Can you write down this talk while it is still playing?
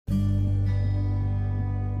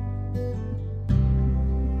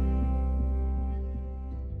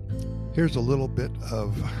Here's a little bit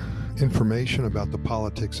of information about the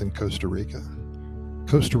politics in Costa Rica.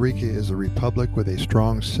 Costa Rica is a republic with a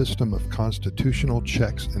strong system of constitutional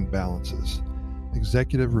checks and balances.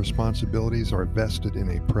 Executive responsibilities are vested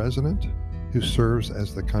in a president who serves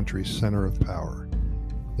as the country's center of power.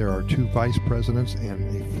 There are 2 vice presidents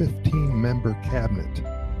and a 15-member cabinet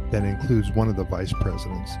that includes one of the vice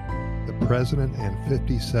presidents. The president and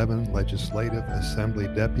 57 legislative assembly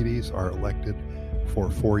deputies are elected for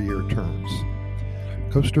 4-year terms.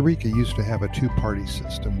 Costa Rica used to have a 2-party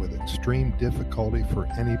system with extreme difficulty for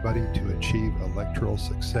anybody to achieve electoral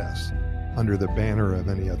success under the banner of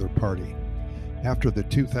any other party. After the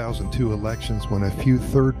 2002 elections, when a few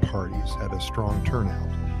third parties had a strong turnout,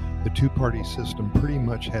 the 2-party system pretty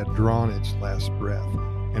much had drawn its last breath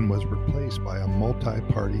and was replaced by a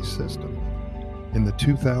multi-party system. In the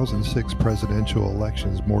 2006 presidential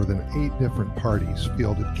elections, more than 8 different parties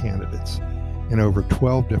fielded candidates, and over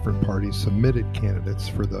 12 different parties submitted candidates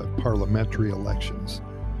for the parliamentary elections.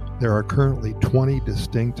 There are currently 20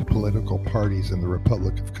 distinct political parties in the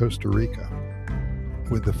Republic of Costa Rica,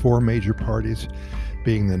 with the 4 major parties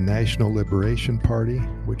being the National Liberation Party,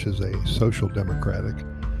 which is a social democratic,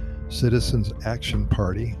 Citizens Action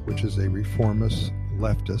Party, which is a reformist,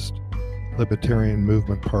 leftist, Libertarian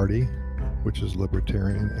Movement Party, which is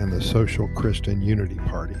libertarian, and the Social Christian Unity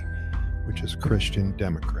Party, which is Christian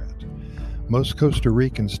Democrat. Most Costa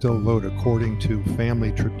Ricans still vote according to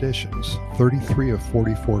family traditions. 33 of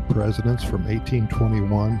 44 presidents from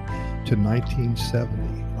 1821 to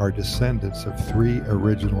 1970 are descendants of 3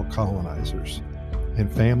 original colonizers,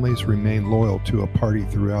 and families remain loyal to a party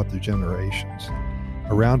throughout the generations.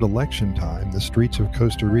 Around election time, the streets of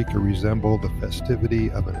Costa Rica resemble the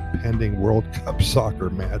festivity of an impending World Cup soccer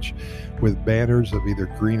match with banners of either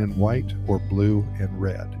green and white or blue and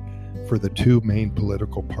red for the 2 main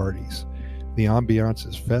political parties. The ambiance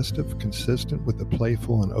is festive, consistent with the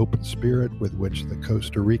playful and open spirit with which the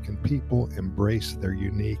Costa Rican people embrace their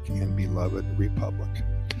unique and beloved republic.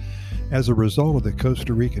 As a result of the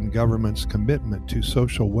Costa Rican government's commitment to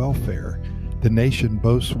social welfare, the nation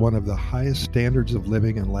boasts one of the highest standards of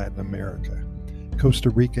living in Latin America. Costa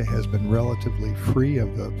Rica has been relatively free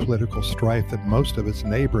of the political strife that most of its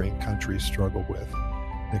neighboring countries struggle with: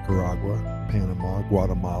 Nicaragua, Panama,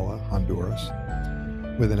 Guatemala, Honduras.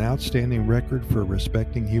 With an outstanding record for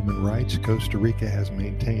respecting human rights, Costa Rica has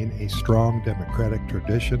maintained a strong democratic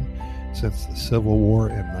tradition since the Civil War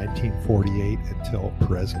in 1948 until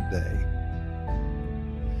present day.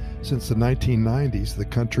 Since the 1990s, the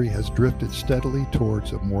country has drifted steadily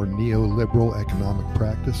towards a more neoliberal economic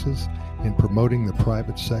practices in promoting the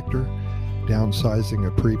private sector, downsizing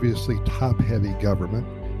a previously top-heavy government,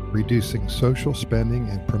 reducing social spending,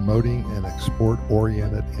 and promoting an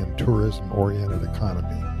export-oriented and tourism-oriented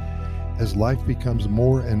economy. As life becomes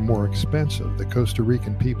more and more expensive, the Costa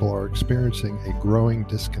Rican people are experiencing a growing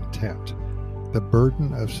discontent. The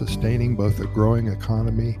burden of sustaining both a growing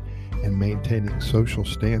economy and maintaining social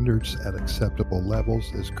standards at acceptable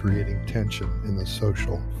levels is creating tension in the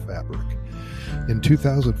social fabric. In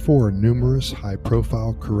 2004, numerous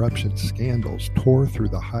high-profile corruption scandals tore through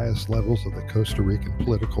the highest levels of the Costa Rican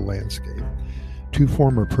political landscape. 2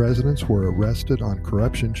 former presidents were arrested on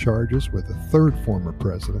corruption charges, with a 3rd former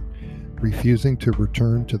president refusing to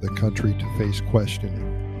return to the country to face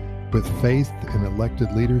questioning. With faith in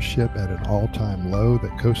elected leadership at an all-time low, the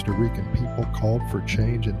Costa Rican people called for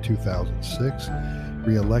change in 2006,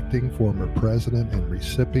 re-electing former president and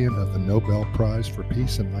recipient of the Nobel Prize for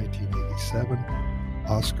Peace in 1987,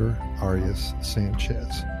 Oscar Arias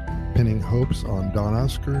Sanchez, pinning hopes on Don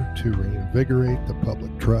Oscar to reinvigorate the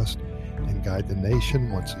public trust and guide the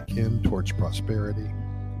nation once again towards prosperity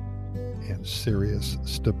and serious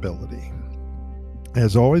stability.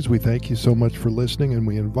 As always, we thank you so much for listening, and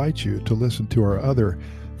we invite you to listen to our other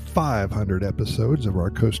 500 episodes of our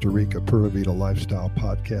Costa Rica Pura Vida Lifestyle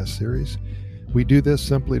podcast series. We do this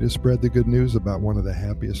simply to spread the good news about one of the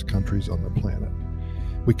happiest countries on the planet.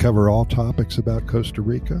 We cover all topics about Costa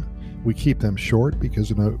Rica. We keep them short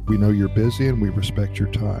because we know you're busy and we respect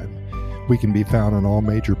your time. We can be found on all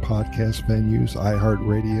major podcast venues: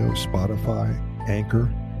 iHeartRadio, Spotify, Anchor,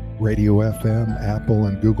 Radio FM, Apple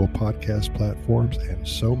and Google podcast platforms, and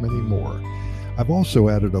so many more. I've also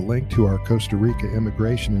added a link to our Costa Rica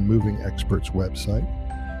Immigration and Moving Experts website.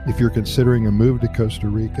 If you're considering a move to Costa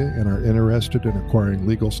Rica and are interested in acquiring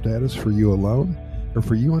legal status for you alone or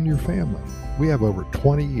for you and your family, we have over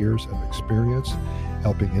 20 years of experience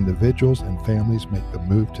helping individuals and families make the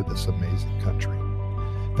move to this amazing country.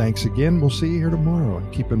 Thanks again. We'll see you here tomorrow.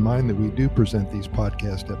 And keep in mind that we do present these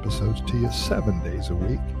podcast episodes to you 7 days a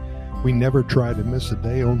week. We never try to miss a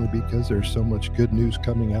day only because there's so much good news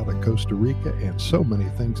coming out of Costa Rica and so many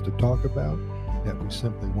things to talk about that we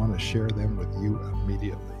simply want to share them with you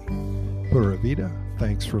immediately. Pura Vida,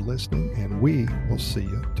 thanks for listening, and we will see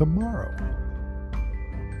you tomorrow.